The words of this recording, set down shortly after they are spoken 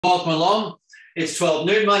Welcome along. It's 12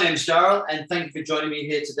 noon. My name's Darryl, and thank you for joining me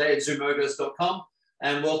here today at zoomogos.com.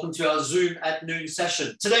 And welcome to our Zoom at noon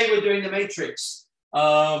session. Today we're doing the matrix.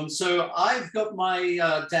 So I've got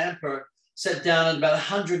my damper set down at about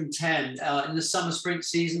 110. In the summer spring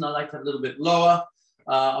season, I like to have a little bit lower.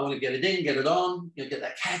 I want to get it in, get it on, get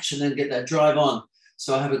that catch, and then get that drive on.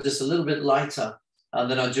 So I have it just a little bit lighter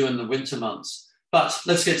than I do in the winter months. But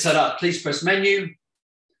let's get set up. Please press menu,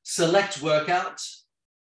 select workout,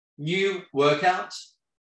 new workout,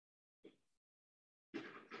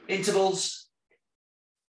 intervals,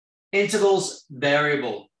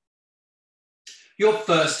 variable. Your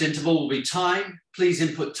first interval will be time. Please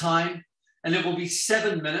input time, and it will be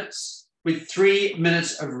 7 minutes with 3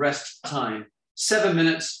 minutes of rest time. 7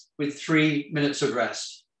 minutes with 3 minutes of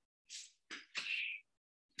rest.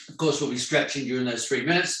 Of course, we'll be stretching during those 3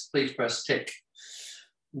 minutes. Please press tick.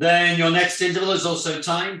 Then your next interval is also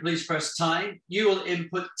time. Please press time. You will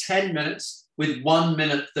input 10 minutes with 1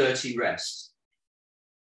 minute 30 rest.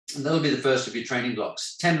 And that'll be the first of your training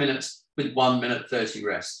blocks. 10 minutes with 1 minute 30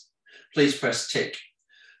 rest. Please press tick.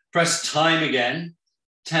 Press time again.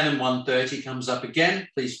 10 and 1:30 comes up again.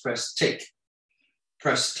 Please press tick.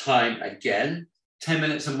 Press time again. 10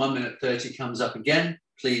 minutes and 1 minute 30 comes up again.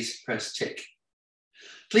 Please press tick.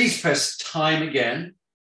 Please press time again.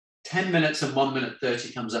 10 minutes and 1 minute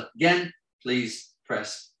 30 comes up again. Please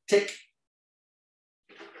press tick.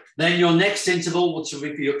 Then your next interval, which will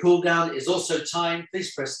be for your cool down, is also time.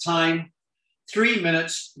 Please press time. 3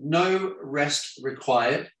 minutes, no rest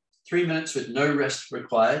required. 3 minutes with no rest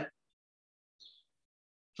required.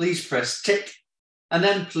 Please press tick. And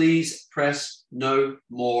then please press no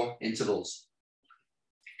more intervals.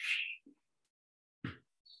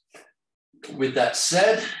 With that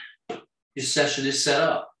said, your session is set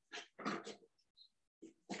up.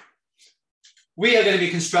 We are going to be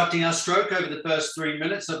constructing our stroke over the first 3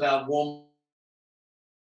 minutes of our warm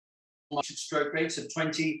stroke rates of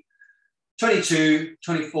 20, 22,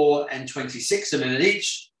 24, and 26 a minute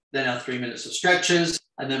each. Then our 3 minutes of stretches,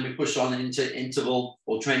 and then we push on into interval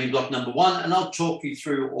or training block number 1, and I'll talk you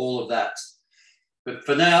through all of that. But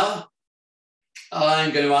for now,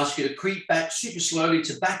 I'm going to ask you to creep back super slowly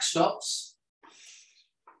to back stops.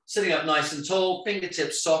 Sitting up nice and tall,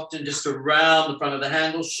 fingertips soft and just around the front of the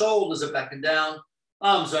handle. Shoulders are back and down.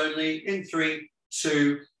 Arms only in 3,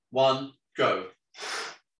 2, 1, go.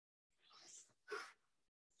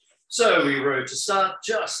 So we row to start,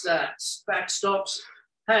 just that. Back stops,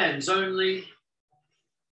 hands only.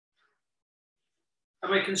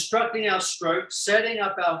 And we're constructing our stroke, setting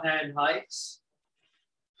up our hand heights.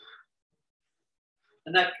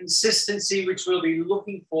 And that consistency which we'll be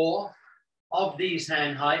looking for of these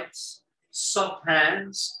hand heights, soft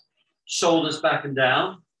hands, shoulders back and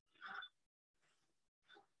down.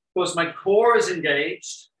 Of course, my core is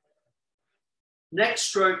engaged. Next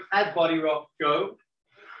stroke, add body rock, go.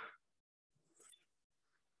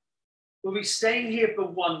 We'll be staying here for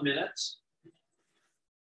 1 minute.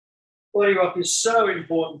 Body rock is so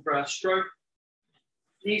important for our stroke.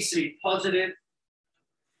 It needs to be positive.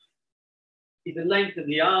 Keep the length of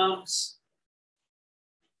the arms.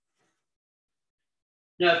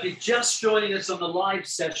 Now, if you're just joining us on the live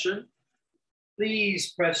session,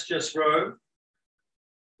 please press just row.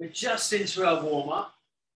 We're just into our warm-up.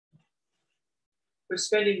 We're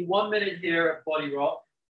spending 1 minute here at body rock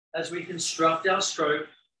as we construct our stroke,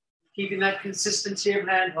 keeping that consistency of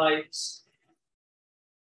hand heights.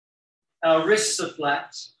 Our wrists are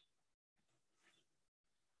flat.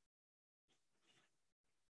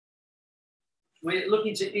 We're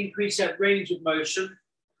looking to increase that range of motion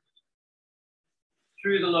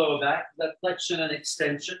through the lower back, that flexion and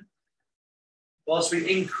extension, whilst we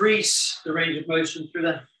increase the range of motion through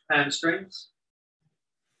the hamstrings.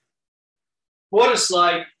 Quarter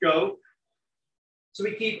slide, go. So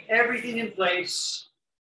we keep everything in place,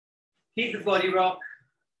 keep the body rock,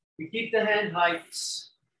 we keep the hand heights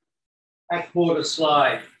at quarter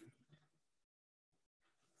slide.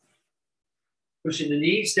 Pushing the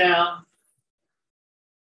knees down.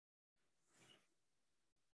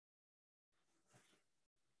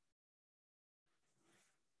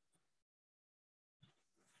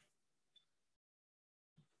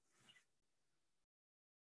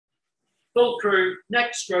 Full crew,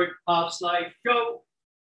 next stroke, half slide, go.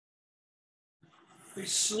 We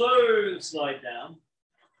slowly slide down,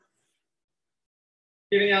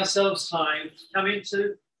 giving ourselves time to come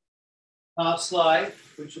into half slide,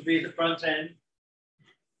 which will be the front end.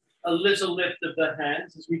 A little lift of the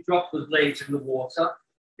hands as we drop the blades in the water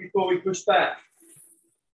before we push back,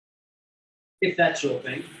 if that's your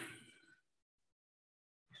thing.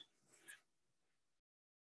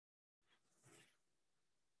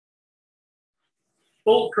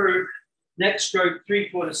 Full crew. Next stroke,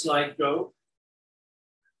 3/4 slide, go.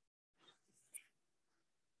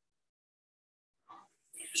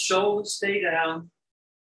 Shoulders stay down.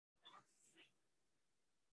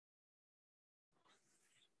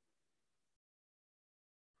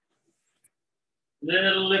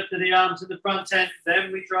 Little lift of the arm to the front end,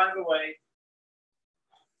 then we drive away.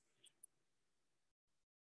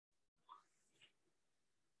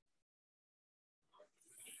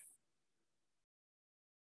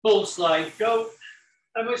 Full slide, go.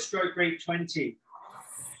 And we're stroke rate 20.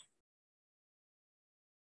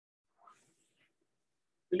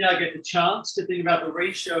 We now get the chance to think about the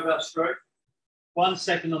ratio of our stroke. 1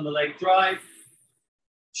 second on the leg drive,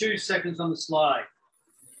 2 seconds on the slide.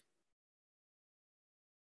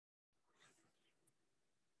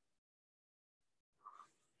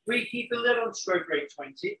 We keep a lid on stroke rate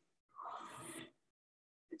 20.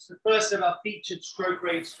 It's the first of our featured stroke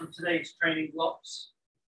rates from today's training blocks.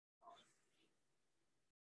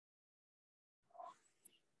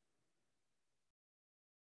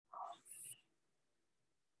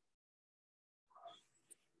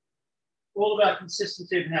 All about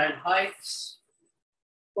consistency of hand heights,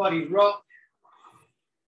 body rock.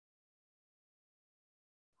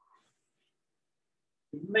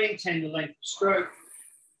 Maintain the length of stroke.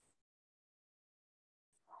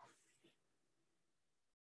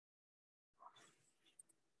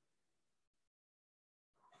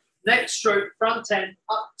 Next stroke, front end,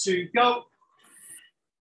 up to go.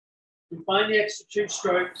 We find the extra 2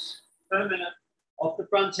 strokes per minute off the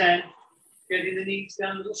front end, getting the knees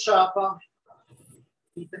down a little sharper.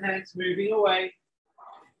 Keep the hands moving away.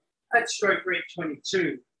 At stroke rate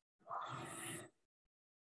 22.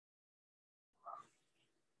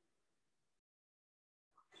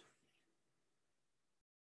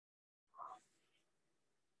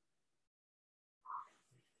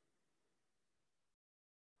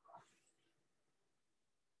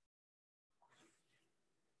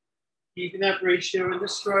 Keeping that ratio in the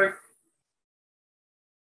stroke.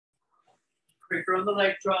 Quicker on the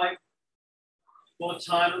leg drive. More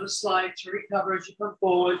time on the slide to recover as you come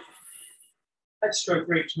forward. At stroke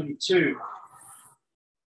rate 22.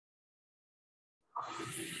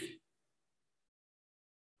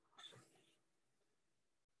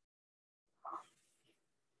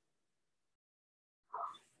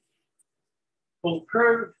 Full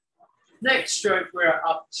crew. Next stroke, we're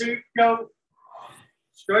up to go.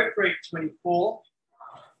 Stroke rate 24.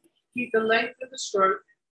 Keep the length of the stroke.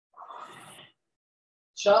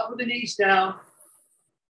 Sharp with the knees down.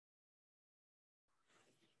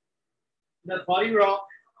 That body rock.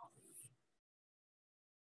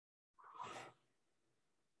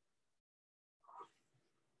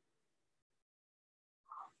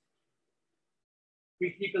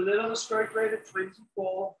 We keep a lid on the stroke rate at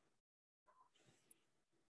 24.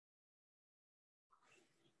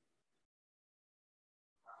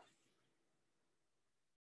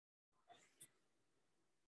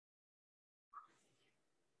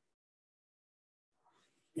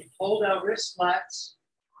 We hold our wrists flat.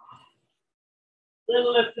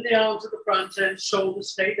 Little lift of the arms at the front end,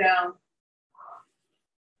 shoulders stay down.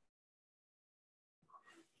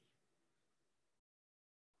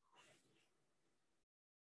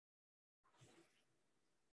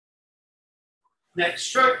 Next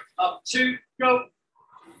stroke, up 2, go.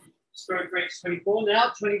 Stroke rate 24,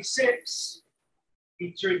 now 26.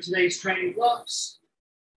 Featuring today's training blocks.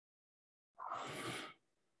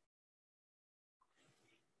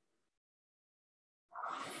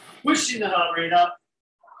 Pushing the heart rate up,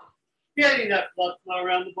 getting that blood flow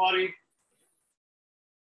around the body.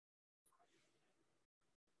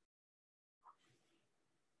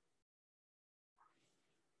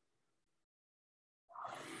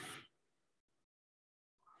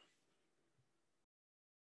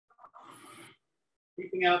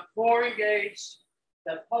 Keeping our core engaged,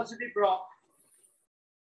 that positive rock.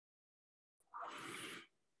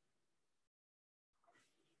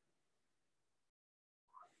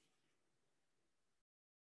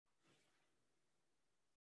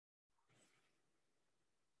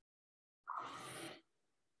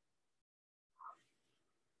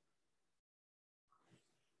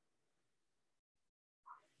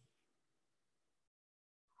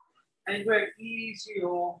 And very easy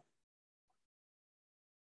all.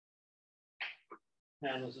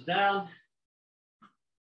 Handles are down.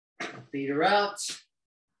 Feet are out.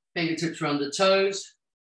 Fingertips are under toes.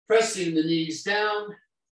 Pressing the knees down.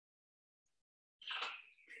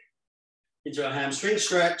 Into our hamstring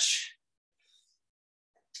stretch.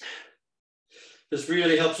 This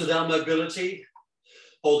really helps with our mobility.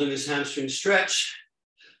 Holding this hamstring stretch.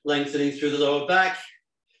 Lengthening through the lower back.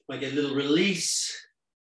 Might get a little release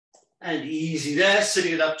And easy there,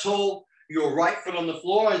 sitting it up tall. Your right foot on the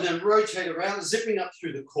floor, and then rotate around, zipping up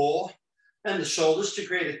through the core and the shoulders to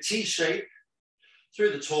create a T shape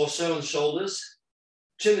through the torso and shoulders.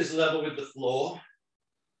 Chin is level with the floor.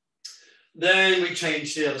 Then we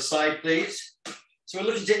change to the other side, please. So we're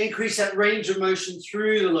looking to increase that range of motion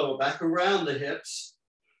through the lower back, around the hips,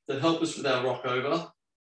 that help us with our rock over.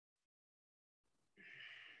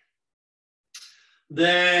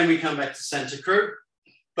 Then we come back to center crew.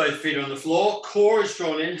 Both feet are on the floor, core is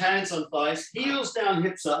drawn in, hands on thighs, heels down,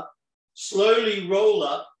 hips up. Slowly roll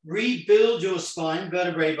up, rebuild your spine,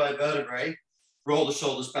 vertebrae by vertebrae. Roll the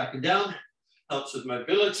shoulders back and down, helps with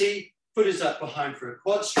mobility. Foot is up behind for a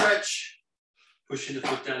quad stretch. Pushing the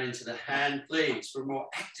foot down into the hand, please, for a more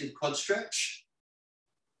active quad stretch.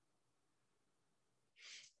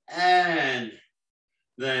 And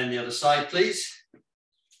then the other side, please.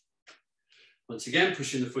 Once again,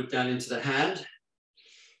 pushing the foot down into the hand.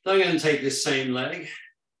 Then I'm going to take this same leg.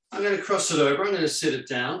 I'm going to cross it over. I'm going to sit it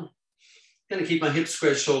down. I'm going to keep my hips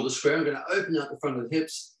square, shoulders square. I'm going to open out the front of the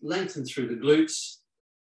hips, lengthen through the glutes.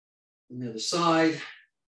 And the other side.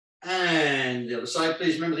 And the other side,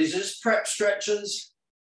 please. Remember, these are just prep stretches,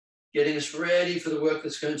 getting us ready for the work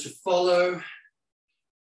that's going to follow.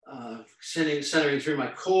 Centering through my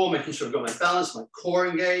core, making sure I've got my balance, my core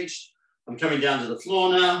engaged. I'm coming down to the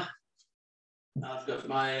floor now. I've got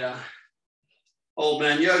my old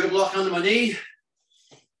man yoga block under my knee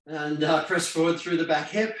and press forward through the back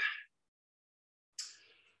hip.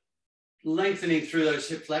 Lengthening through those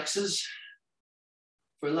hip flexors.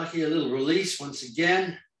 If we're lucky, a little release once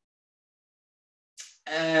again.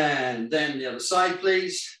 And then the other side,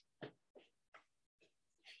 please.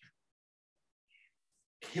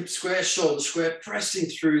 Hip square, shoulder square, pressing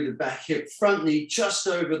through the back hip, front knee just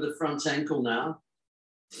over the front ankle now.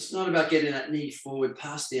 It's not about getting that knee forward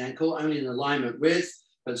past the ankle, only in alignment with,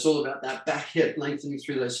 but it's all about that back hip, lengthening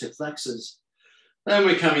through those hip flexors. Then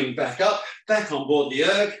we're coming back up, back on board the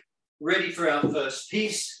erg, ready for our first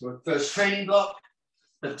piece, or first training block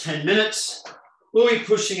of 10 minutes. We'll be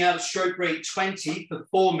pushing out stroke rate 20 for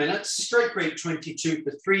 4 minutes, stroke rate 22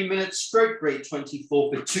 for 3 minutes, stroke rate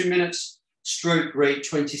 24 for 2 minutes, stroke rate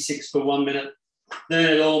 26 for 1 minute. Then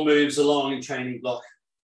it all moves along in training block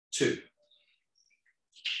 2.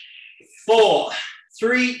 4,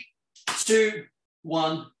 3, 2,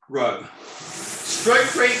 1, row.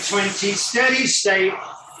 Stroke rate 20, steady state.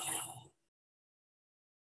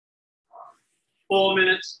 4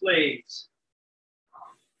 minutes, please.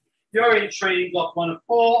 You're in training block 1 of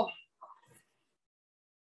 4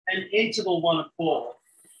 and interval 1 of 4.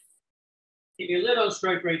 Keep your lid on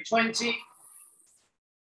stroke rate 20.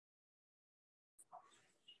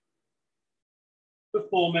 For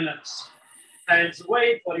 4 minutes. Hands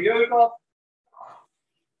away, body over.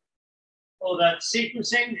 All that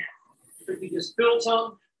sequencing that we just built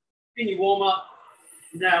on in your warm up,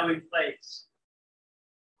 now in place.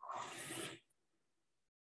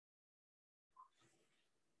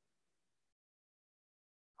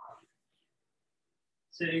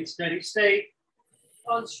 Sitting steady state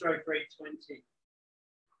on stroke rate 20.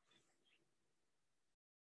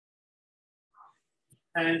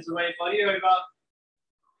 Hands away, body over.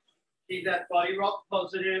 Keep that body rock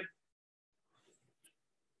positive.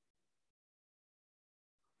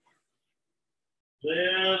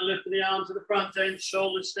 Lift the arms to the front end,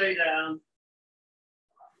 shoulders stay down.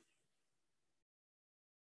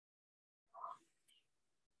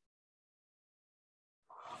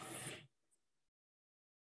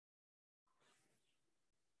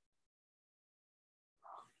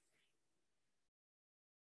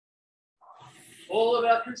 All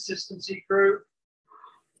about consistency, crew.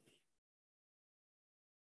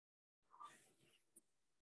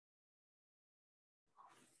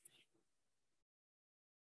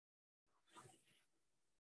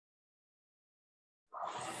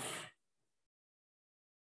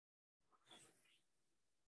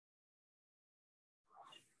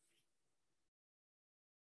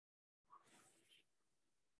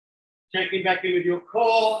 Checking back in with your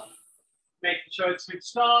core, making sure it's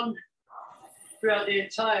switched on throughout the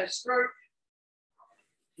entire stroke,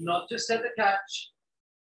 not just at the catch.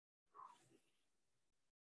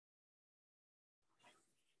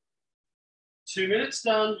 Two minutes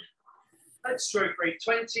done at stroke rate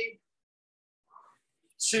 20.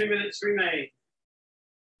 2 minutes remain.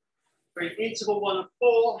 For an interval 1 of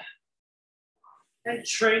 4 and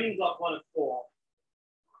training block 1 of 4.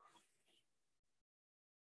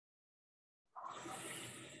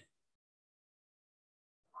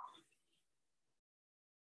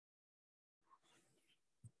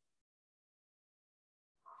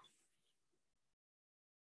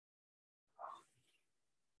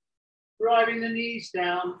 Driving the knees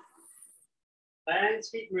down. Hands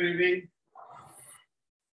keep moving.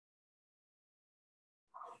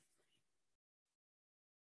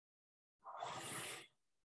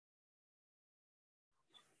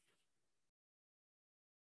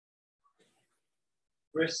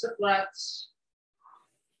 Wrists are flat.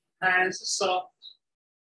 Hands are soft.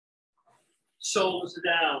 Shoulders are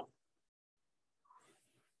down.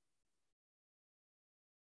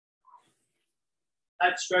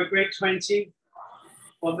 At stroke rate 20.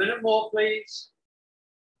 1 minute more, please.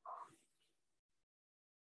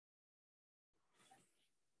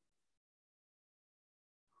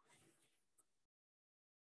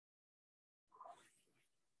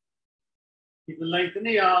 Keep the length in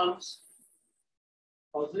the arms.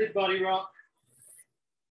 Positive body rock.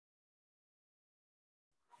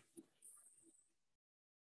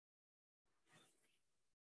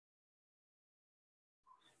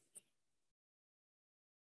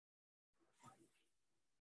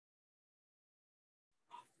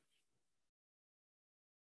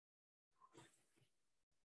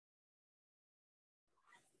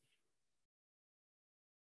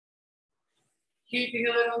 Keeping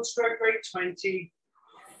a little on stroke rate 20.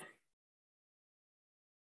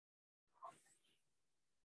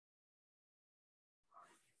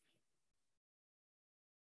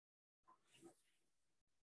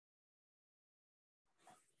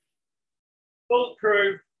 Full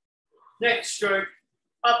crew. Next stroke,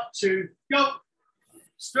 up to go.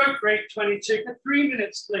 Stroke rate 22 for 3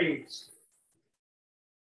 minutes, please.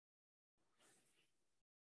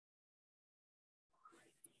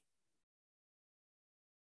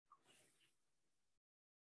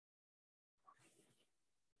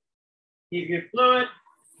 Keep your fluid,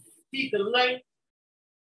 keep the length.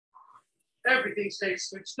 Everything stays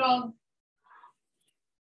switched on.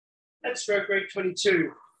 At stroke rate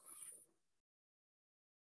 22.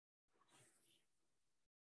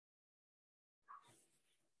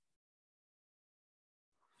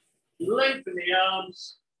 Lengthen the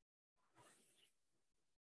arms.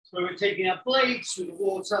 So we're taking our blades through the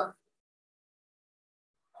water.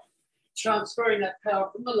 Transferring that power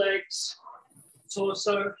from the legs,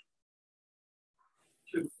 torso,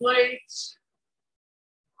 to the blades.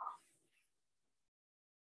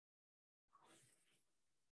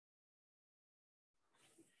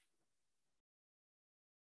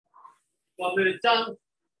 One minute done,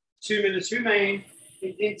 2 minutes remain in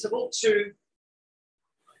interval 2,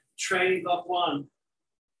 training block 1.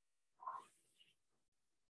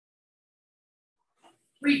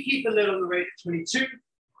 We keep the lid on the rate at 22.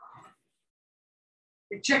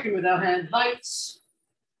 We check in with our hand heights.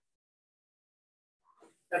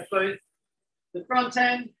 At both the front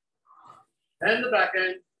end and the back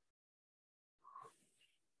end.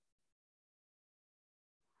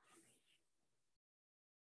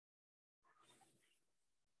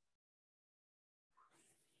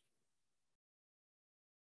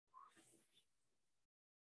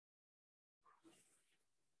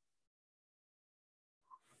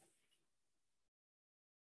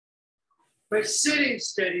 We're sitting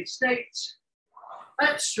steady state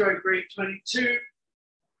at stroke rate 22.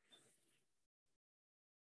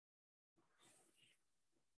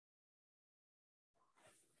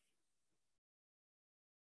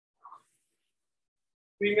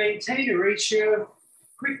 We maintain a ratio,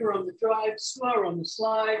 quicker on the drive, slower on the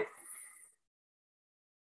slide.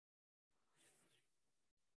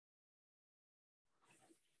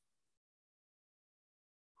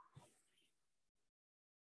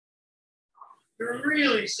 You're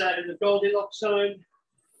really sat in the Goldilocks zone.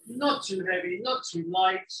 Not too heavy, not too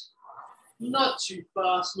light, not too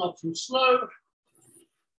fast, not too slow.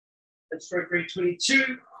 At stroke rate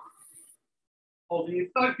 22. Holding your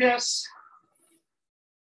focus.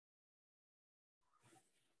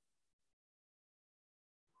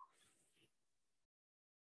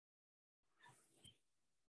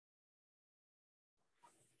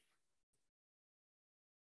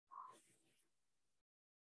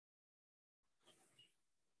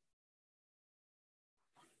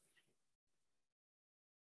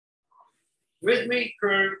 With me,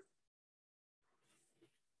 crew.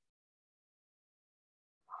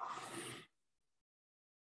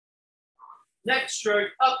 Next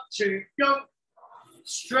stroke up to go.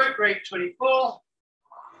 Stroke rate 24.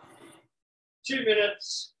 2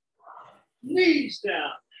 minutes. Knees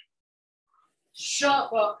down.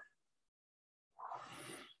 Sharp up.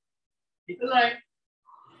 Keep the length.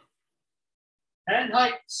 Hand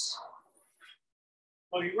heights.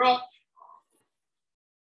 Body rock.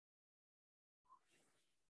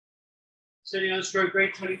 Sitting on stroke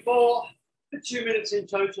rate 24 for 2 minutes in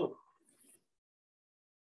total.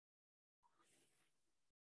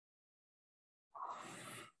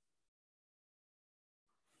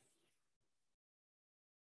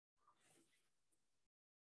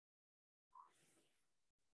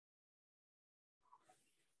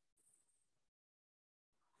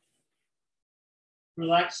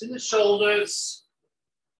 Relaxing the shoulders.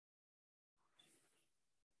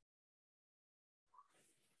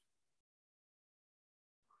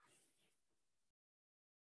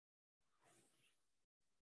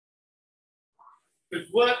 Good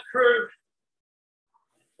work, crew.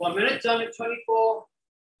 1 minute done at 24.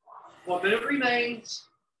 1 minute remains.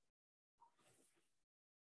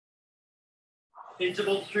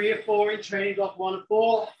 Interval 3 or 4 in training block 1 or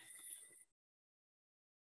 4.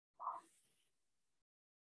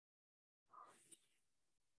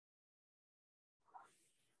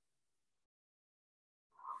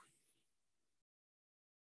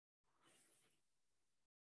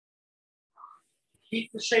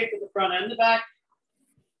 Keep the shape of the front and the back.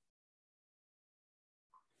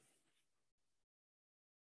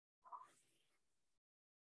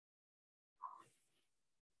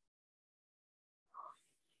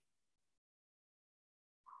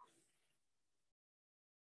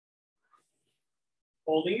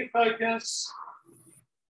 Holding your focus.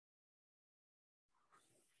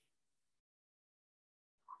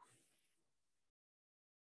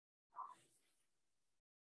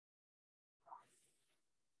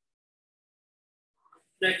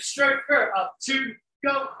 Next stroke, up 2,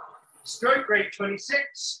 go. Stroke rate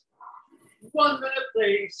 26. 1 minute,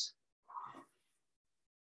 please.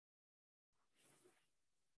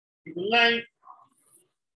 Even length.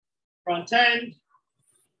 Front end.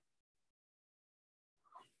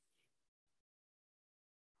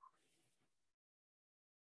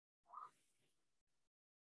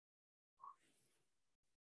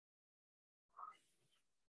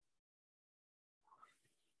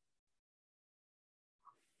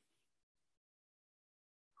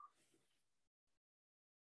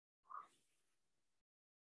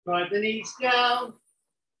 Drive the knees down.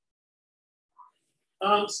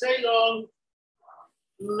 Arms stay long.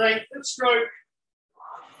 Length of stroke.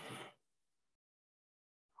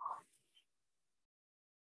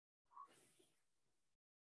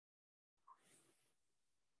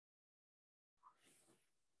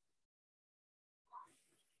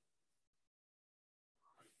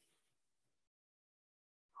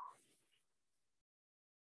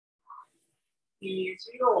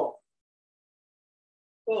 Easy off.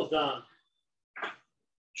 Well done.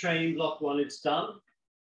 Training block 1 is done.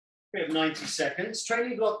 We have 90 seconds.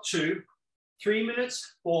 Training block 2, 3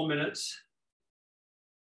 minutes, 4 minutes,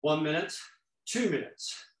 1 minute, 2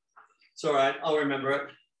 minutes. It's all right, I'll remember it.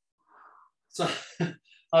 So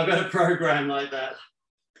I've got a program like that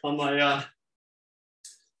on my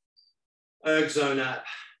ErgZone app.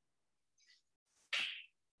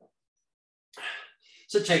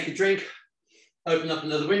 So take a drink, open up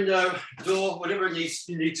another window, door, whatever you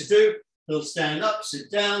need to do. It'll stand up,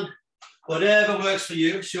 sit down, whatever works for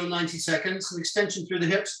you. It's your 90 seconds. An extension through the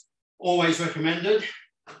hips, always recommended.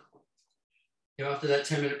 Go after that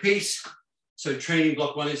 10-minute piece. So training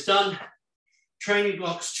block 1 is done. Training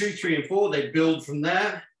blocks 2, 3, and 4, they build from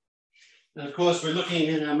there. And of course, we're looking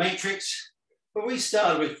in our matrix, but we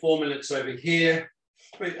started with 4 minutes over here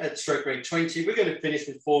at stroke rate 20. We're going to finish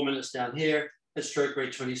with 4 minutes down here at stroke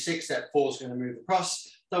rate 26. That 4 is going to move across.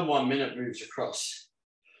 The 1 minute moves across.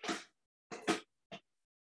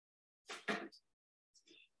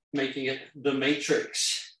 Making it the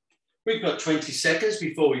matrix. We've got 20 seconds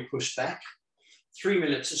before we push back. 3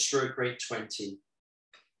 minutes at stroke rate 20.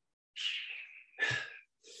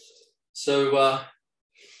 So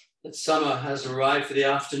the summer has arrived for the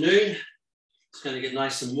afternoon. It's going to get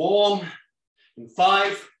nice and warm. In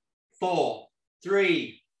 5, 4,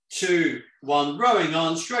 3, 2, 1. Rowing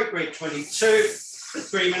on, stroke rate 22 for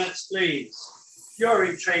 3 minutes, please. You're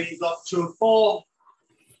in training block 2 of 4.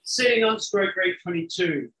 Sitting on stroke rate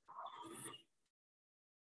 22.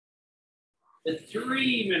 At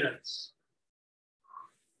 3 minutes.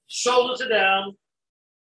 Shoulders are down.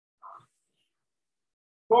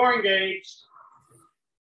 Core engaged.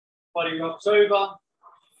 Body rocks over.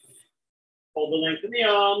 Hold the length in the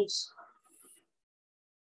arms.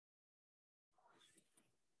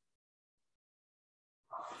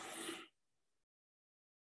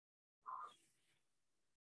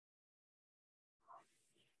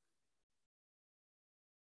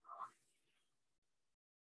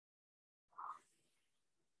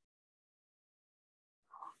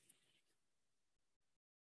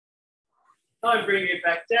 I'm bringing it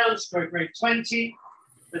back down, stroke rate 20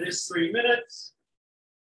 for this 3 minutes.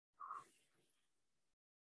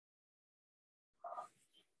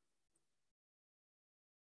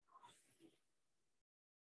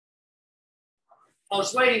 I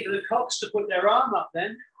was waiting for the cocks to put their arm up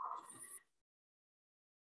then.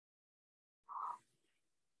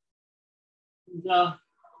 And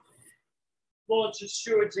launch a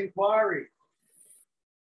steward's inquiry.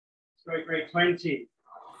 stroke rate 20.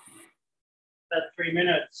 That's 3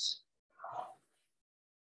 minutes.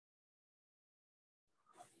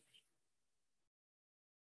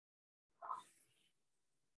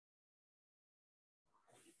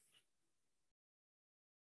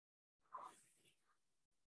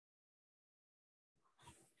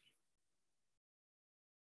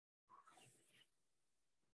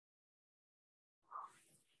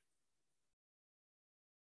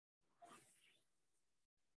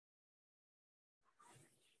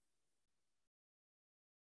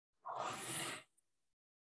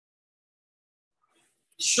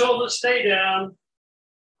 Shoulders stay down.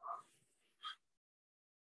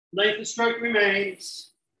 Length of stroke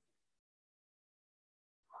remains.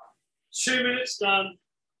 2 minutes done.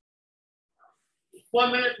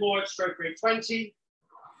 1 minute more at stroke rate 20.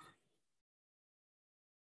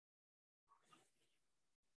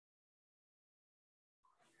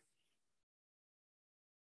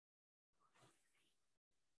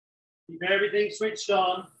 Keep everything switched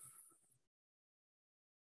on.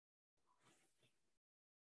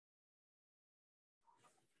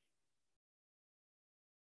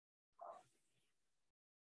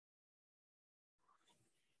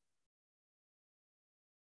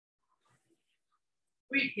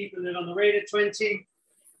 We keep it on the rate of 20.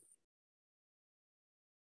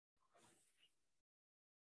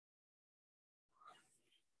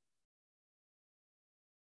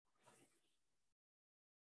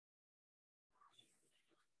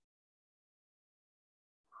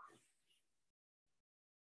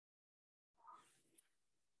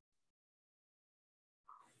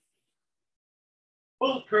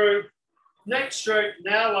 Full crew. Next stroke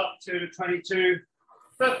now up to 22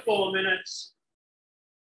 for 4 minutes.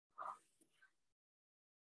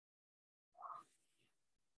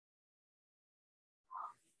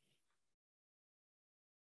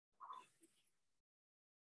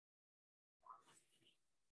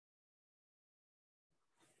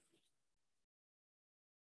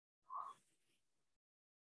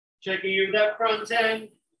 Checking you with that front end,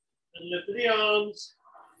 and lift of the arms,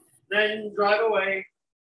 then drive away.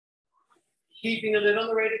 Keeping a lid on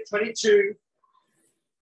the rate of 22.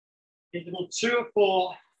 Interval 2 of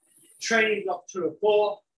 4, training block 2 of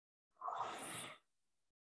 4.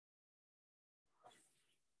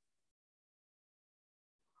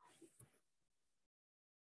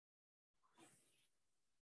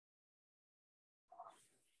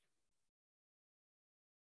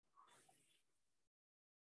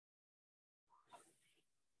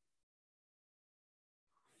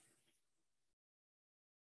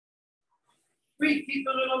 We keep a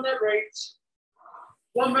lid on that rate.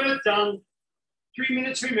 1 minute done. 3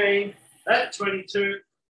 minutes remain at 22.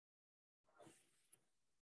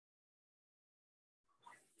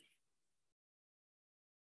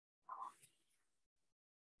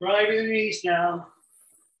 Driving the knees down.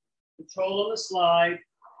 Control on the slide.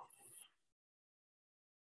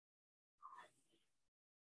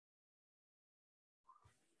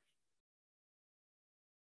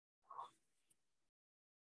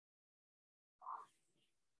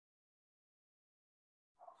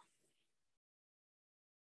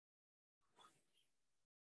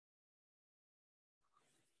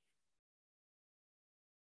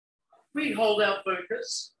 We hold our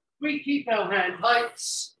focus. We keep our hand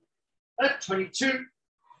heights at 22.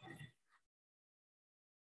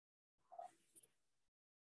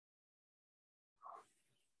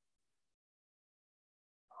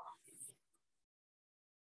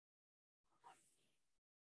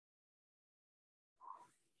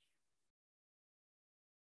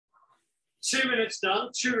 Two minutes done,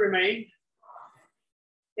 2 remain.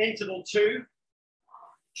 Interval 2,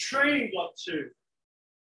 training block 2.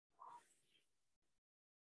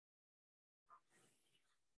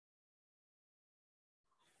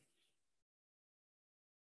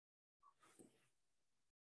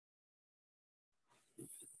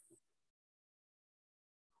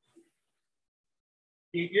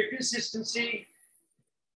 Keep your consistency,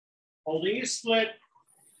 holding your split.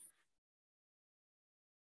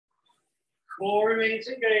 Core remains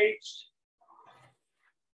engaged.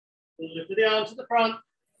 Lift the arms to the front.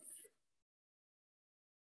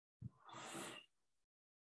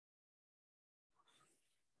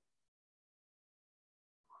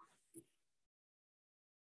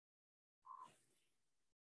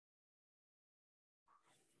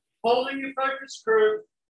 Holding your focus crew.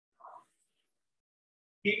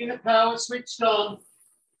 Keeping the power switched on.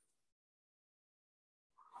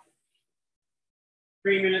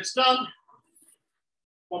 3 minutes done.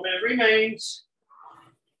 1 minute remains.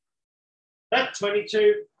 At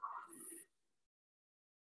 22.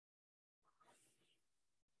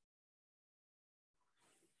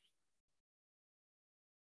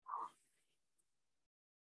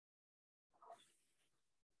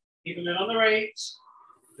 Keeping it on the rate.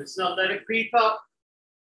 Let's not let it creep up.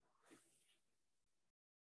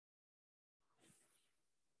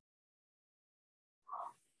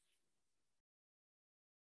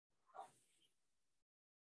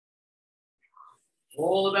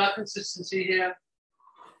 All about consistency here.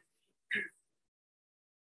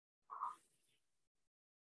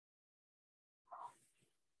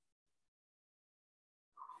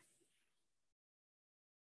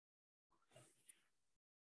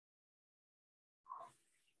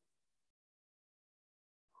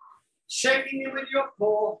 Shaking it with your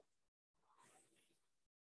core.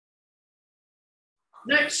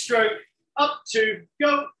 Next stroke, up to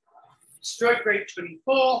go. Stroke rate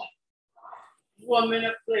 24. 1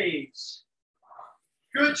 minute, please.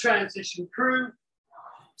 Good transition, crew.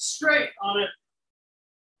 Straight on it.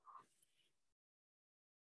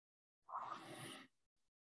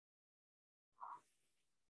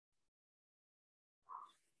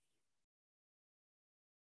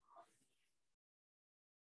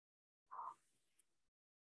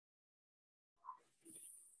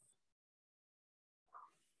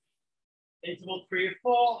 Interval 3 or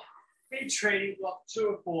 4. In training block 2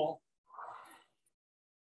 or 4.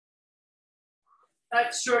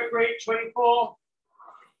 At stroke rate 24.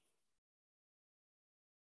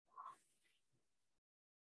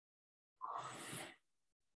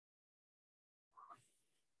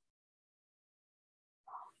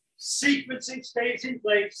 Sequencing stays in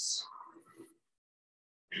place.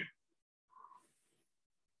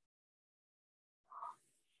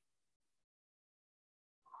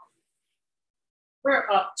 We're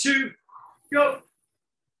up to go.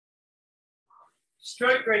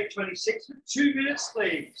 Stroke rate 26 for 2 minutes,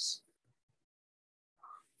 please.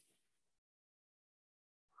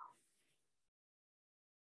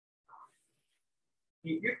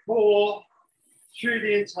 Keep your core through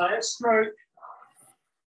the entire stroke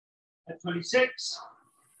at 26.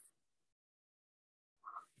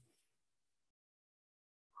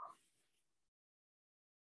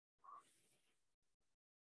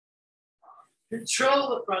 Control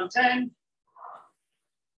the front end.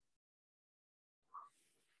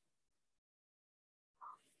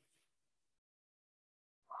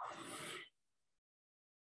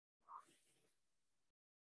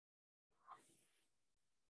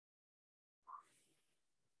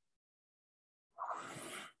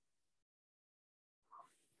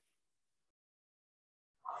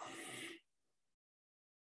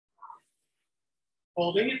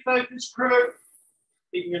 Holding your focus, crew.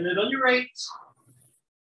 Keeping a lid on your rate.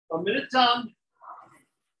 1 minute done.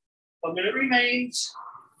 1 minute remains.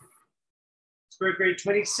 Stroke rate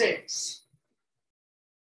 26.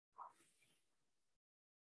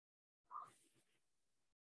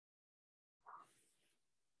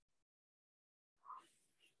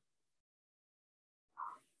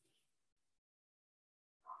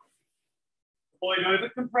 Avoid over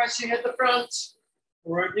compressing at the front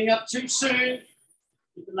or opening up too soon.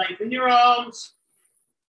 You can lengthen your arms.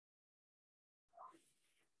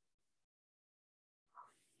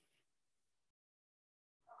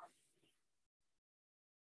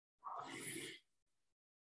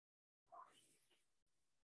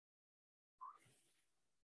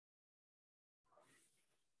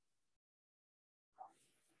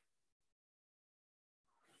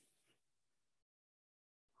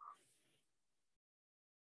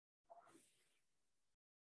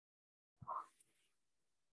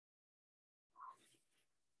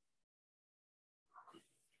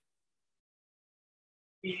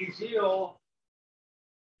 Easy or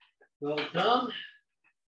well done.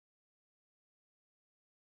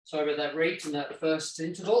 Sorry about that rate in that first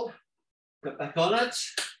interval. Got back on it.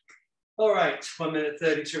 All right, 1 minute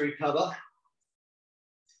 30 to recover.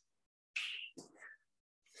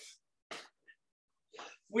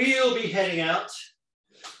 We'll be heading out.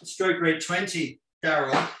 Stroke rate 20,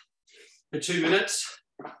 Darryl, for 2 minutes,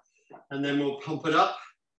 and then we'll pump it up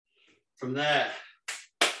from there.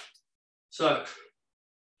 So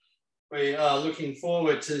we are looking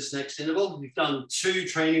forward to this next interval. We've done 2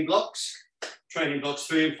 training blocks 3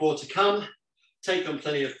 and 4 to come. Take on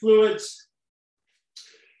plenty of fluids.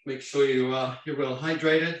 Make sure you're well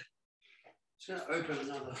hydrated. Just going to open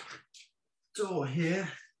another door here.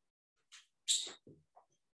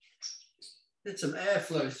 Get some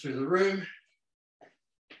airflow through the room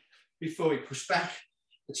before we push back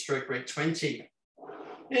at stroke rate 20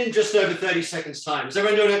 in just over 30 seconds time. Is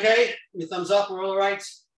everyone doing okay? Give me a thumbs up, we're all right?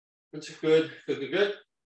 That's good, good, good, good.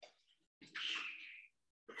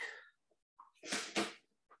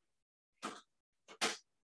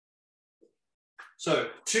 So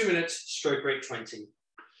 2 minutes, stroke rate 20.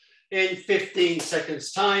 In 15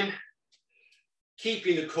 seconds time,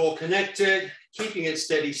 keeping the core connected, keeping it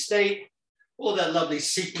steady state, all that lovely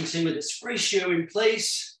sequencing with its ratio in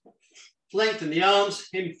place. Lengthen the arms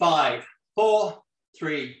in 5, 4,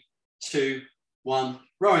 3, 2, 1.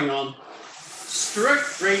 Rowing on.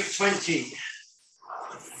 Stroke rate 20.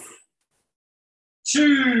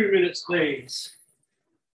 2 minutes, please.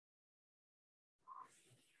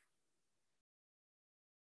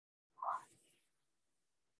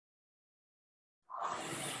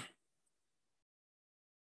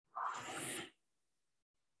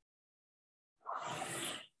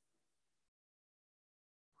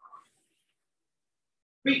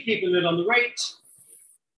 We keep a lid on the rate.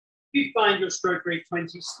 You find your stroke rate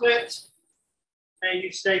 20 split, and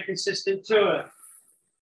you stay consistent to it.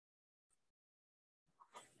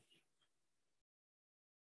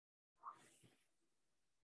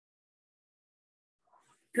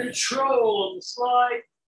 Control on the slide.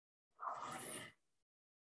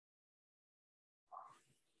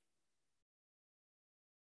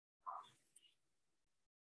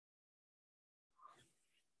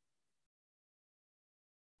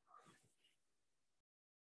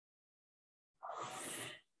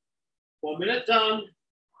 One minute done.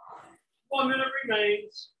 1 minute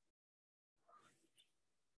remains.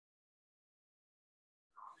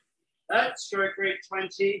 That's stroke rate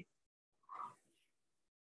 20.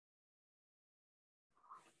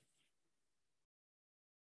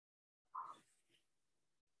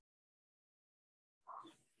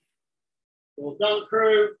 Well done,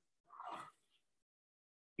 crew.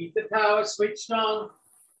 Keep the power switched on.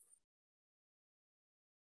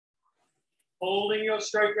 Holding your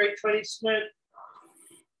stroke rate 20 split.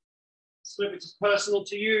 Split which is personal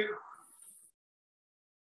to you.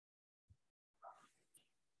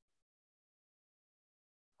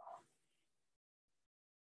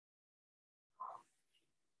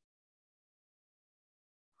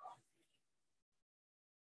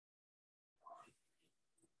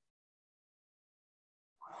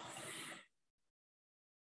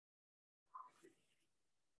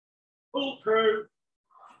 Full crew.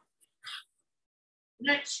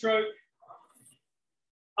 Next stroke.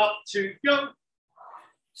 Up to go.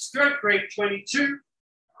 Stroke rate 22.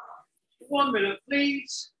 1 minute,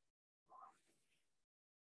 please.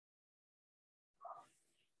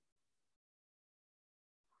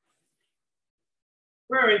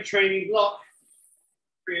 We're in training block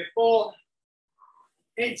 3 of 4.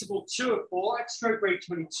 Interval 2 of 4 at stroke rate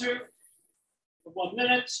 22 for 1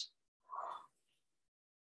 minute.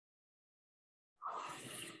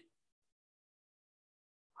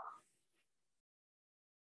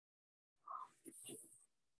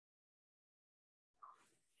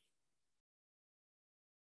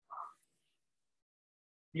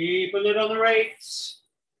 Keep a lid on the rates.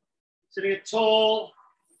 Sitting it tall,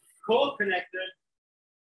 core connected.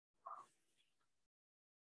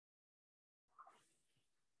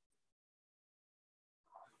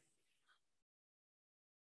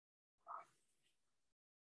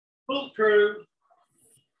 Full crew.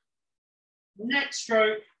 Next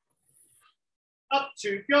stroke. Up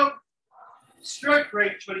to go. Stroke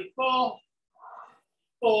rate 24.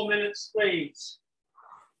 4 minutes, please.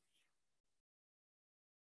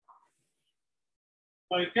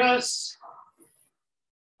 Focus.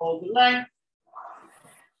 Hold the length.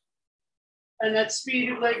 And that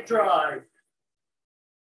speed of leg drive.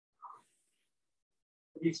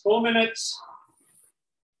 These 4 minutes.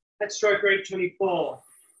 At stroke rate 24.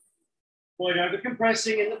 Avoid over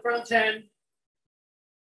compressing in the front end.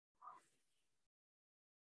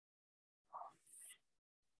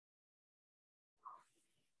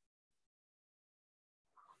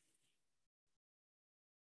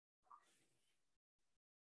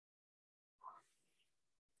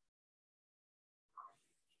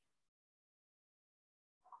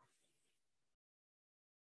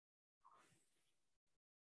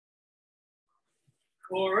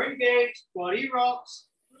 Core engaged, body rocks,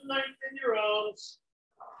 lengthen your arms.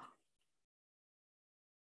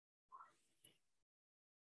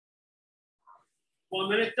 One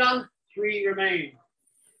minute done, 3 remain.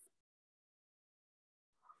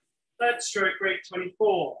 Third stroke rate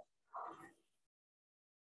 24.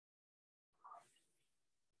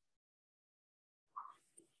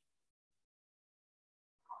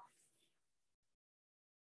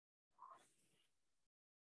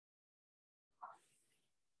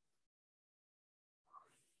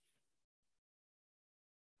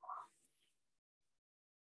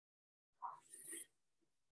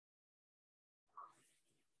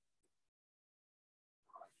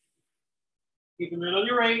 Keep a lid on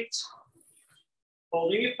your rate.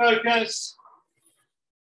 Holding your focus.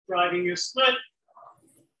 Driving your split.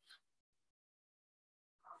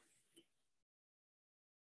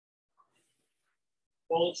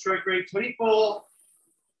 Ball stroke rate 24.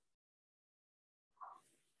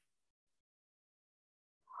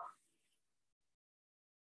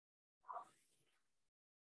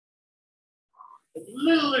 A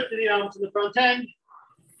little lift of the arms in the front end.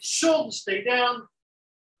 Shoulders stay down.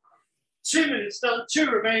 2 minutes done,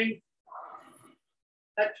 2 remain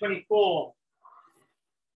at 24.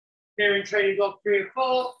 Here in training block 3 or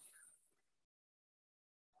 4.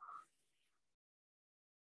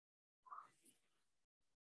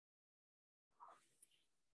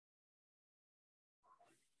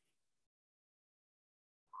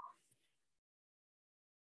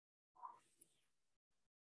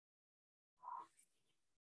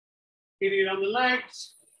 Keeping it on the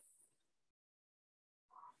legs.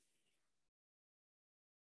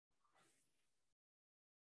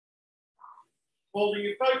 Holding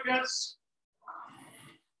your focus.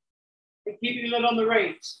 And keeping it on the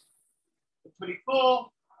rate. 24.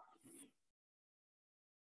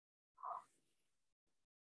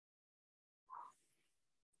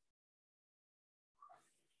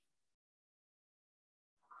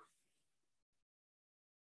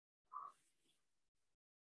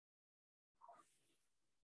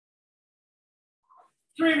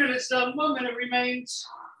 Three minutes done, 1 minute remains.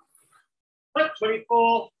 At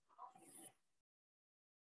 24.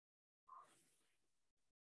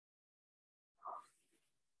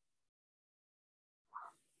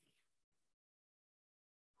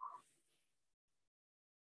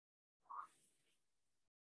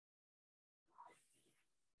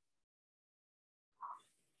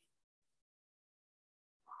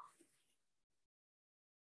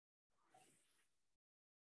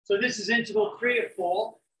 So this is interval 3 or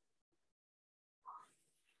 4.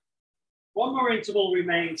 One more interval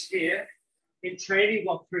remains here in training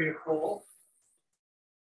block 3 or 4.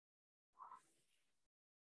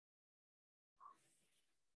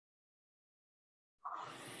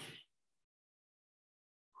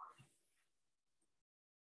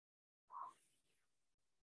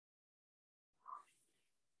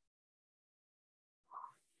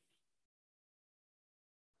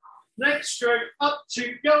 Next stroke up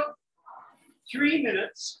to go. 3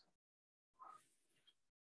 minutes.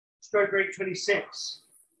 Stroke rate 26.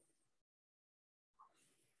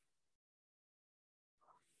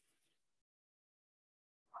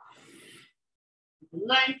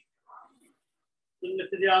 Length. Then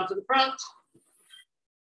lift the arm to the front.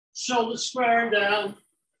 Shoulders square and down.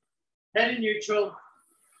 Head in neutral.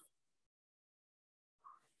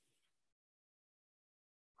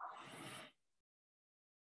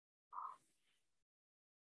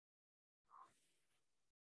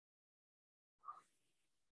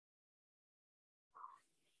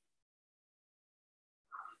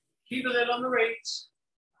 Keep it on the rates.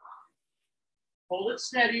 Hold it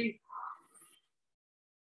steady.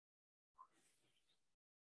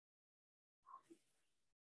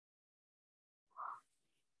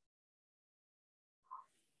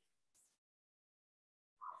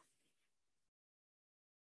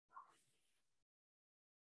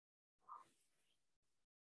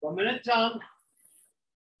 One minute done.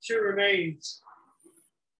 2 remains.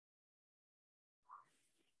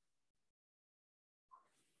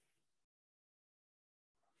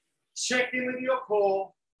 Check in with your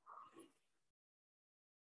core.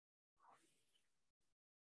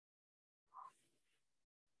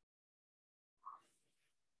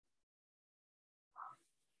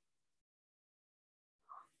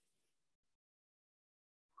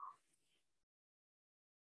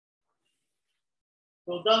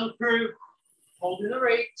 Well done, crew. Holding the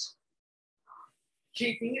rate.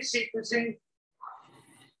 Keeping your sequencing.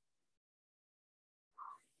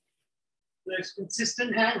 There's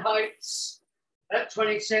consistent hand heights at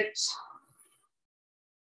 26.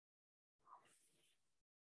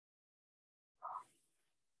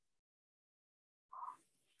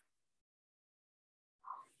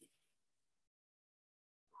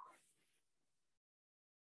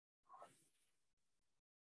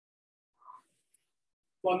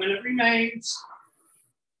 One minute remains.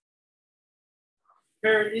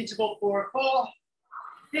 Period interval 4 or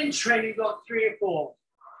 4. In training block 3 or 4.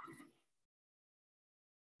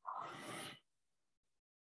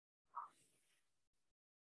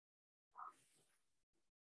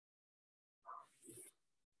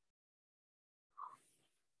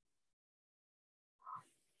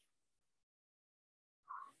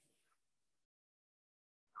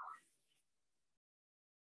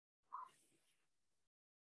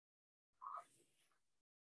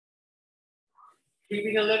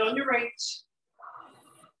 Keeping a lid on your rates.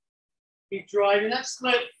 Keep driving that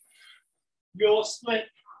split. Your split.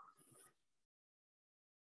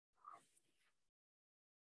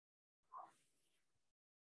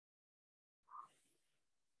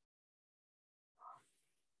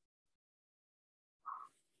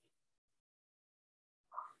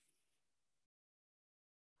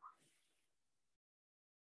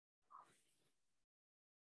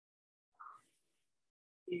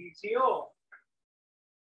 Easy or.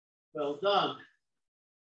 Well done.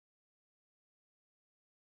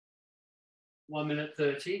 1 minute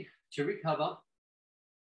 30 to recover.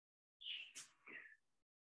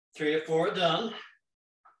 3 or 4 are done.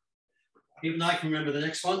 Even I can remember the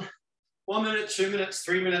next one. 1 minute, 2 minutes,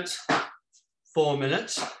 3 minutes, 4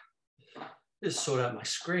 minutes. Just sort out my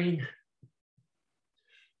screen.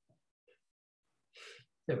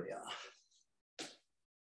 There we are.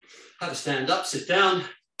 Have to stand up, sit down.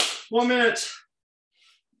 1 minute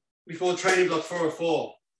before training block 4 or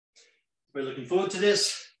 4. We're looking forward to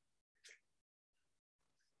this.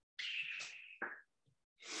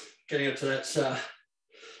 Getting up to that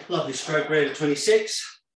lovely stroke rate of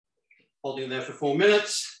 26. Holding there for 4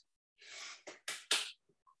 minutes.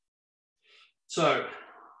 So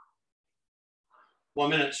 1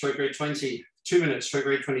 minute, stroke rate 20, 2 minutes, stroke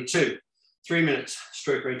rate 22, 3 minutes,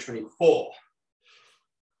 stroke rate 24.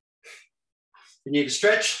 If you need a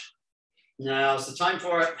stretch, now's the time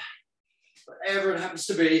for it. Whatever it happens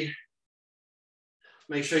to be,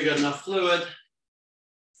 make sure you got enough fluid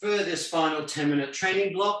for this final 10-minute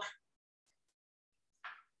training block.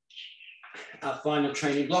 Our final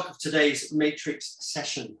training block of today's matrix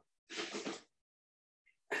session.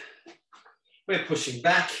 We're pushing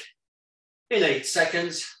back in 8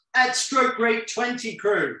 seconds at stroke rate 20,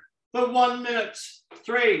 crew. For 1 minute,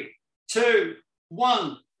 3, 2,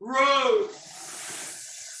 1, row.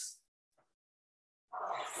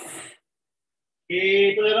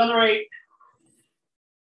 Keep it on the rate.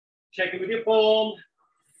 Check it with your form.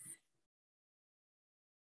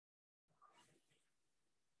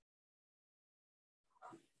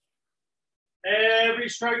 Every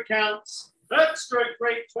stroke counts. That's stroke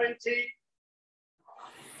rate 20.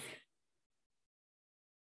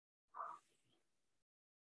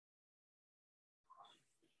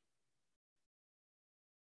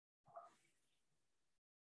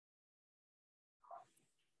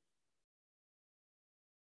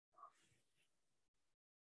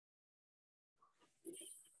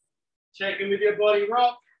 Check in with your body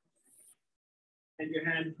rock and your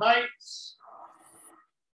hand heights.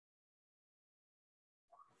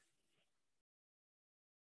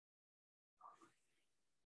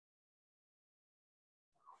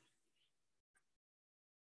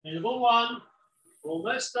 Interval 1,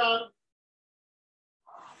 almost done.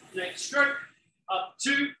 Next stroke, up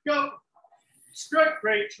 2, go. Stroke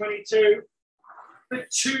rate 22 for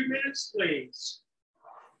 2 minutes, please.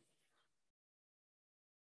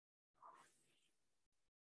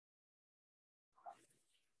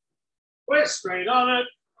 We're straight on it.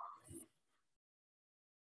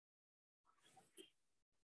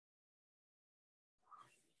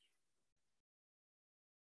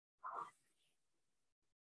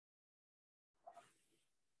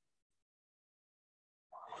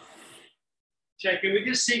 Check in with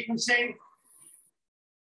your sequencing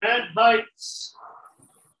and heights.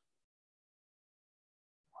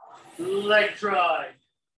 Leg drive.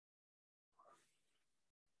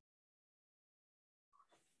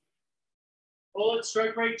 All at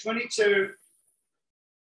stroke rate 22.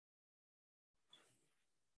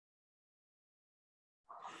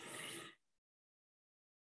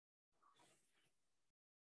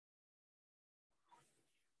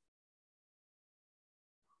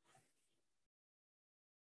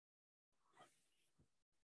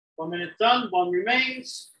 One minute done, 1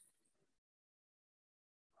 remains.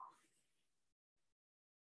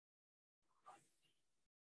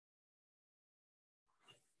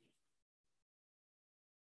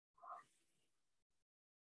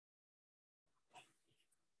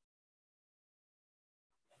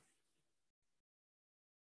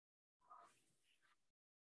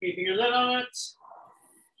 Keeping a lid on it,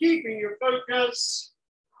 keeping your focus.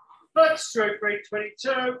 But stroke rate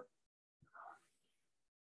 22.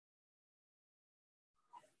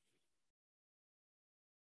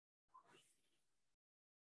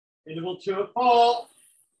 Interval 2 or 4.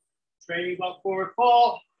 Training block 4 or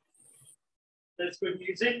 4. There's good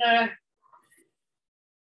news in there.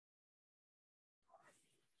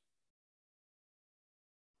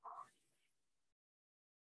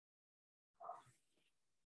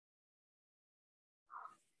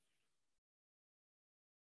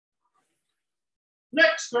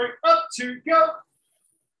 Next stroke, up 2, go.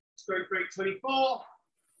 Stroke rate 24.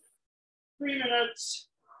 3 minutes.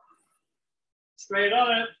 Straight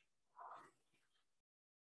on it.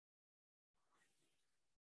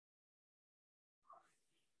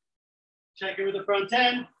 Check it with the front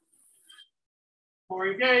end. Core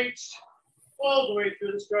engaged. All the way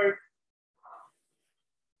through the stroke.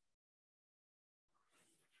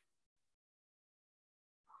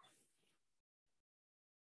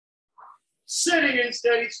 Sitting in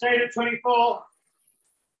steady state at 24.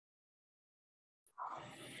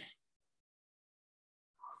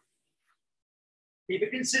 Keep a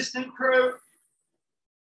consistent crew.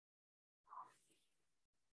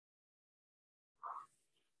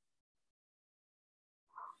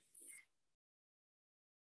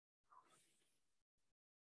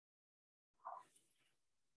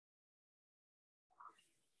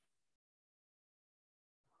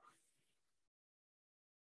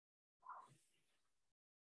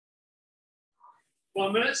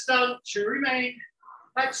 One minute's done, 2 remain.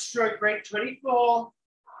 At stroke rate 24.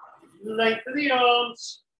 Length of the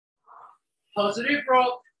arms. Positive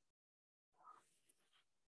rock.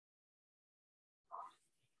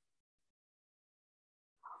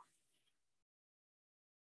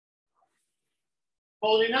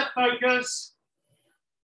 Holding that focus.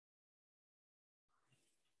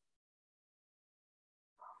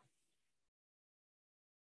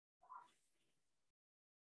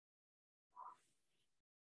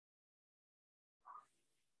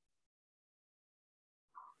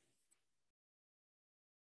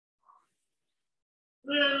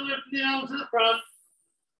 Then lift the arm to the front.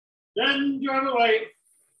 Then drive away.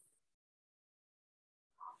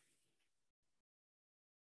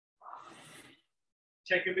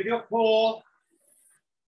 Check it with your core.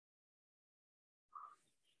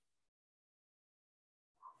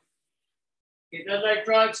 Get that leg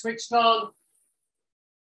drive switched on.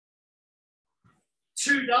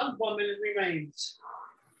 2 done, 1 minute remains.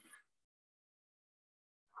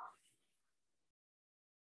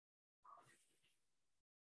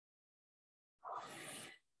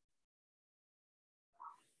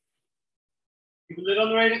 Keep a lid on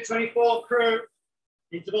the rate at 24, crew.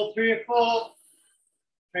 Interval 3 or 4.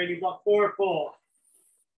 Training block 4 or 4.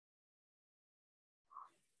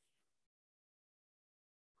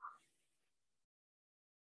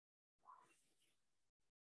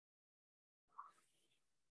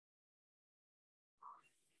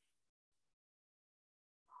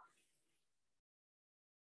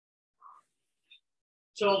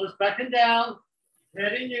 Shoulders back and down,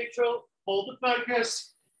 head in neutral, hold the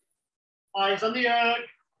focus, eyes on the erg.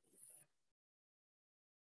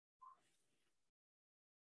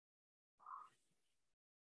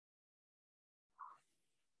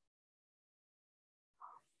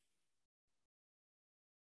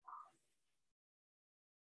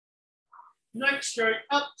 Next stroke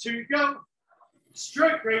up to go.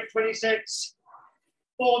 Stroke rate 26,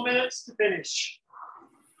 4 minutes to finish.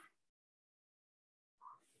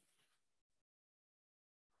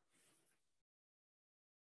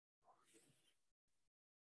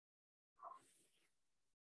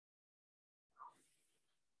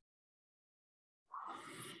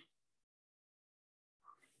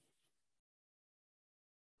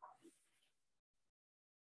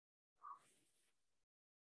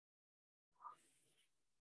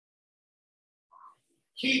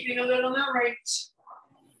 Keeping a lid on that rate.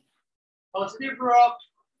 Positive rock.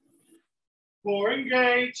 Core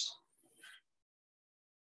engaged.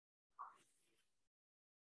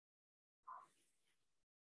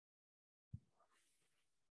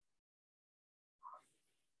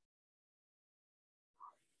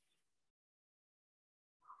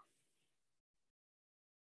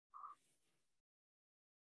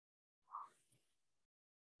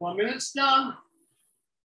 One minute's done.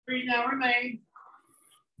 3 now remain.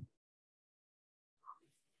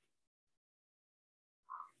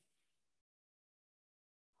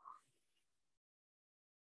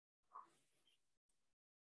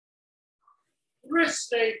 Wrist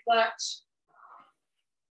stay flat.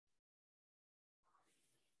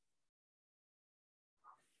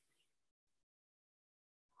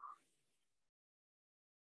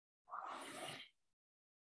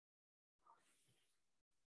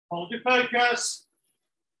 Hold your focus.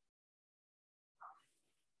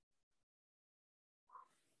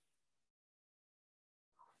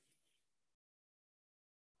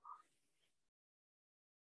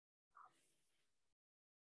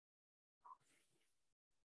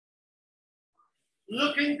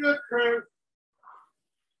 Looking good, crew.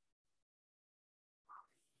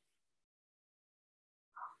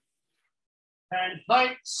 And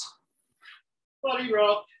heights, body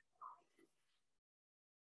rock.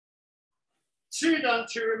 2 done,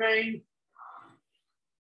 2 remain.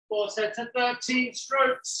 4 sets of 13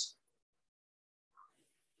 strokes.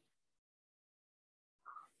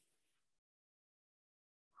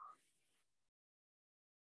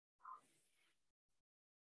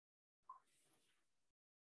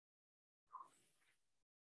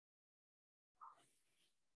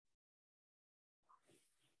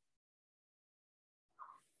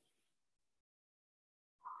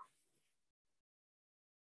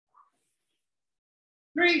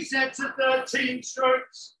 3 sets of 13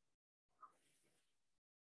 strokes.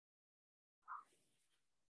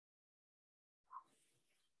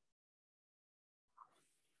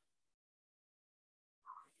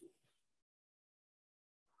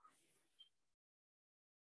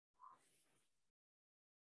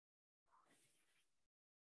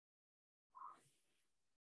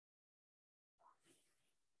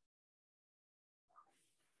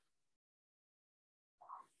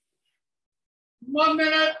 One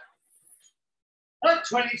minute at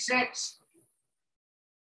 26.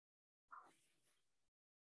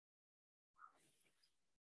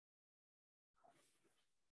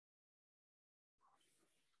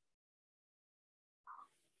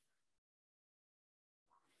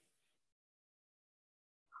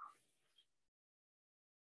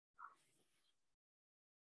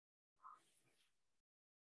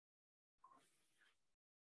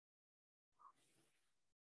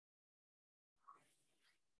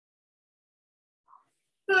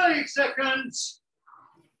 Thirty seconds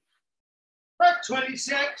at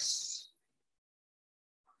 26.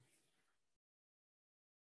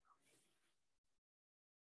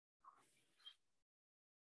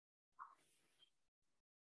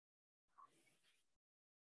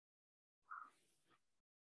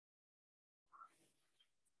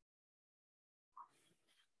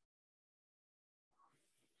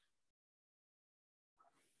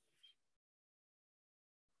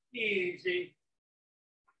 Easy.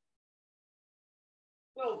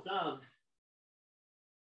 Well done.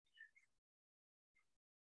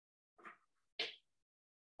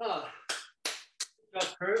 Ah, good job,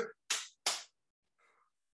 crew.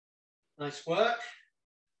 Nice work.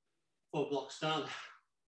 4 blocks done.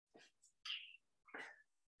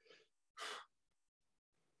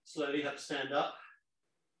 Slowly have to stand up.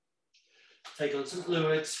 Take on some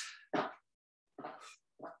fluids.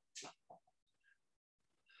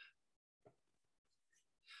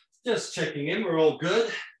 Just checking in, we're all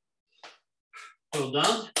good. Well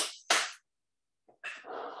done.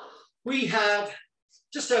 We have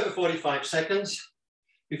just over 45 seconds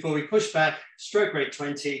before we push back, stroke rate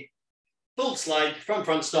 20, full slide from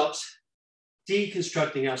front stops,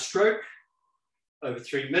 deconstructing our stroke over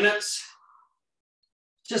 3 minutes,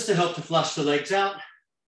 just to help to flush the legs out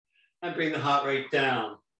and bring the heart rate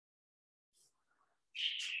down.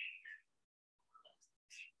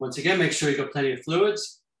 Once again, make sure you've got plenty of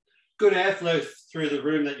fluids. Good airflow through the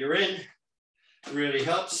room that you're in really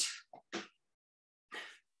helps.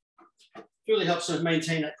 Really helps us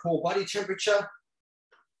maintain that core body temperature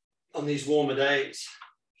on these warmer days.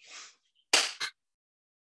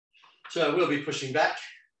 So we'll be pushing back.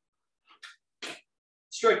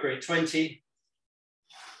 Stroke rate 20.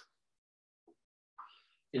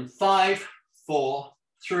 In 5, 4,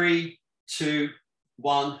 3, 2,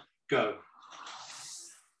 1, go.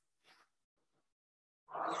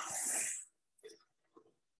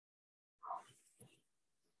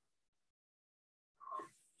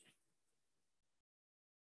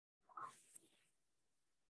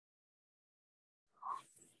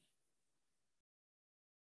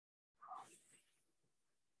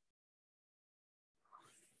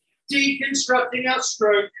 Deconstructing our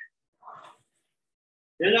stroke,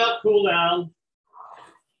 then our cool down.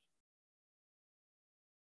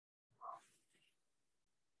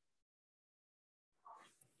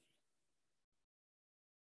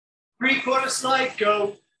 Three-quarter slide,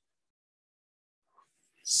 go.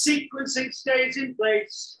 Sequencing stays in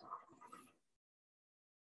place.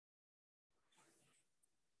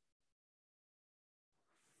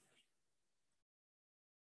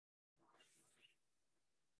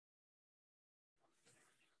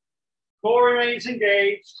 Core remains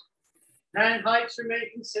engaged. Hand heights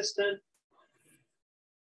remain consistent.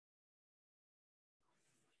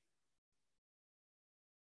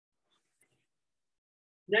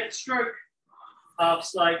 Next stroke, half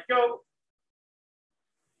slide, go.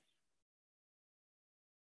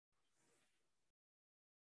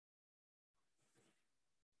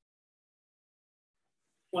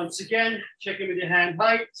 Once again, check in with your hand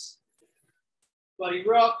heights. Body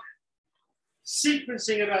rock.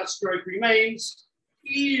 Sequencing of our stroke remains,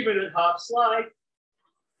 even at half slide.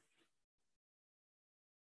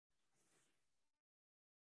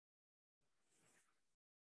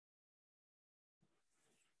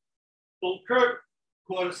 Full curve,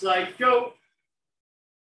 quarter slide, go.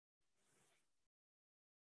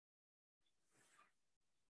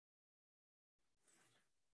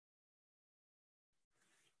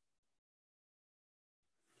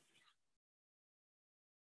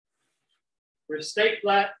 We're stay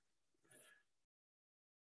flat.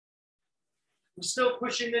 We're still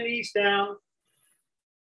pushing the knees down.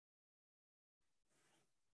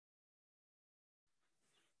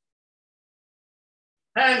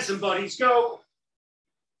 Hands and bodies go.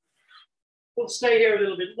 We'll stay here a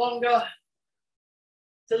little bit longer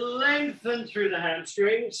to lengthen through the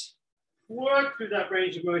hamstrings, work through that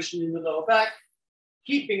range of motion in the lower back,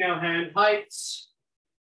 keeping our hand heights.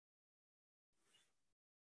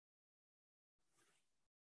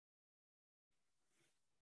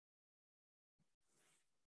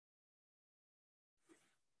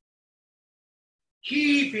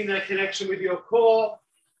 Keeping that connection with your core.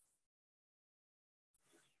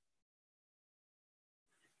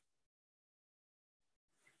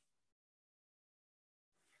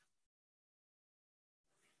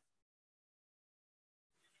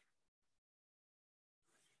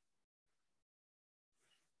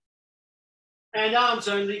 And arms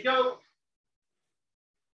only, go.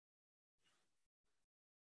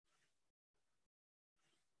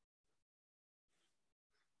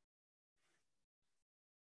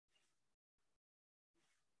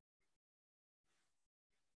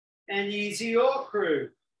 And easy or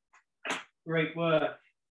crew. Great work.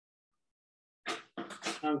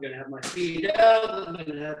 I'm going to have my feet out. I'm going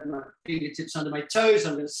to have my fingertips under my toes.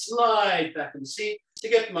 I'm going to slide back in the seat to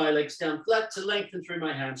get my legs down flat to lengthen through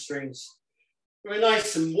my hamstrings. We're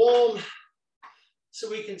nice and warm, so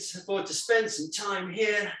we can afford to spend some time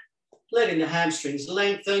here, letting the hamstrings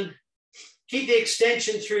lengthen. Keep the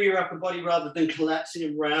extension through your upper body rather than collapsing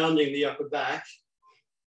and rounding the upper back.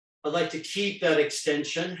 I'd like to keep that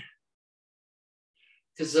extension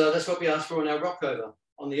because that's what we ask for in our rock over,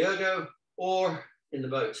 on the ergo or in the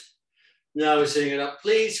boat. Now we're sitting it up,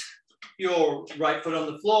 please. Your right foot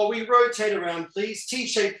on the floor. We rotate around, please.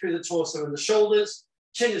 T-shape through the torso and the shoulders.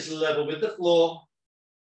 Chin is level with the floor.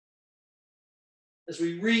 As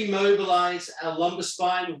we remobilize our lumbar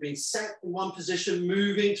spine, we've been sat in one position,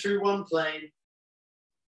 moving through one plane.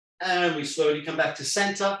 And we slowly come back to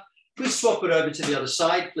center. We swap it over to the other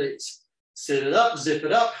side, please. Sit it up, zip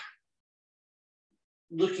it up.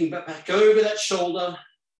 Looking back over that shoulder.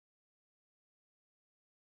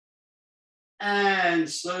 And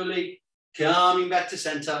slowly coming back to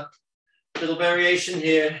center. Little variation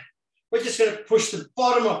here. We're just going to push the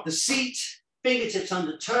bottom off the seat, fingertips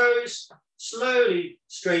under toes, slowly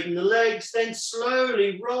straighten the legs, then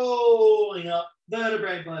slowly rolling up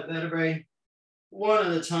vertebrae by vertebrae, one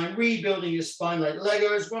at a time, rebuilding your spine like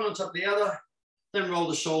Legos, one on top of the other, then roll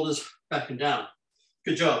the shoulders back and down.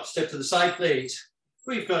 Good job. Step to the side, please.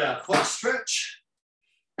 We've got our quad stretch.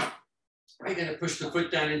 We're going to push the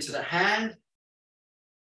foot down into the hand.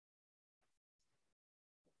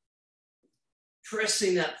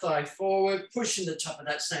 Pressing that thigh forward, pushing the top of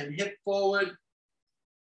that same hip forward.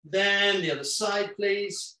 Then the other side,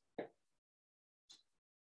 please.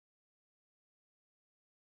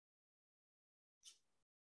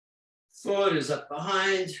 Foot is up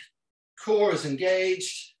behind, core is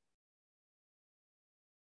engaged.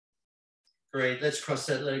 Great, let's cross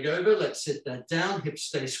that leg over. Let's sit that down, hips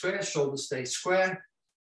stay square, shoulders stay square.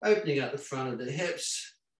 Opening out the front of the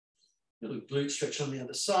hips. Little glute stretch on the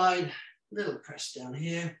other side. Little press down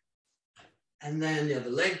here. And then the other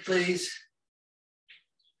leg, please.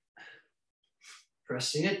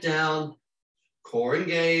 Pressing it down, core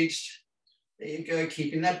engaged. There you go,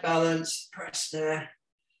 keeping that balance. Press there,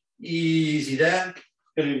 easy there.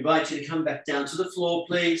 Going to invite you to come back down to the floor,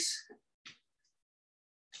 please.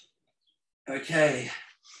 Okay,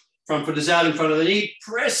 front foot is out in front of the knee,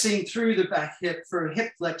 pressing through the back hip for a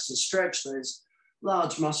hip flexor stretch, those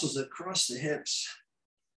large muscles that cross the hips.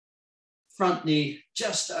 Front knee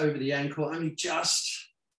just over the ankle, only just.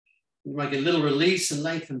 You might get a little release and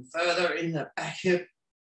lengthen further in the back hip.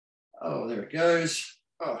 Oh, there it goes.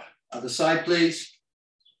 Oh, other side, please.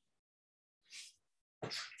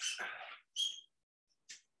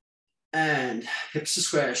 And hips are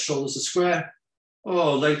square, shoulders are square.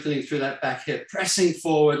 Oh, lengthening through that back hip, pressing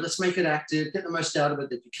forward. Let's make it active. Get the most out of it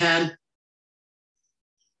that you can.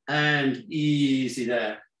 And easy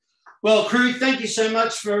there. Well, crew, thank you so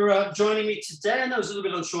much for joining me today. I know it was a little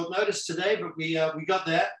bit on short notice today, but we got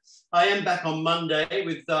there. I am back on Monday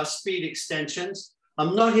with speed extensions.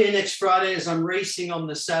 I'm not here next Friday as I'm racing on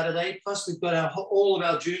the Saturday. Plus, we've got all of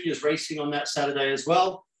our juniors racing on that Saturday as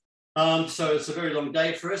well. So it's a very long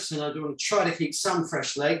day for us, and I do want to try to keep some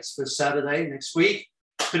fresh legs for Saturday next week.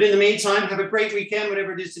 But in the meantime, have a great weekend,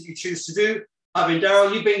 whatever it is that you choose to do. I've been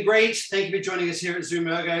Darryl. You've been great. Thank you for joining us here at Zoom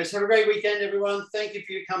Ergos. Have a great weekend, everyone. Thank you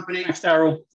for your company. Thanks, Darryl.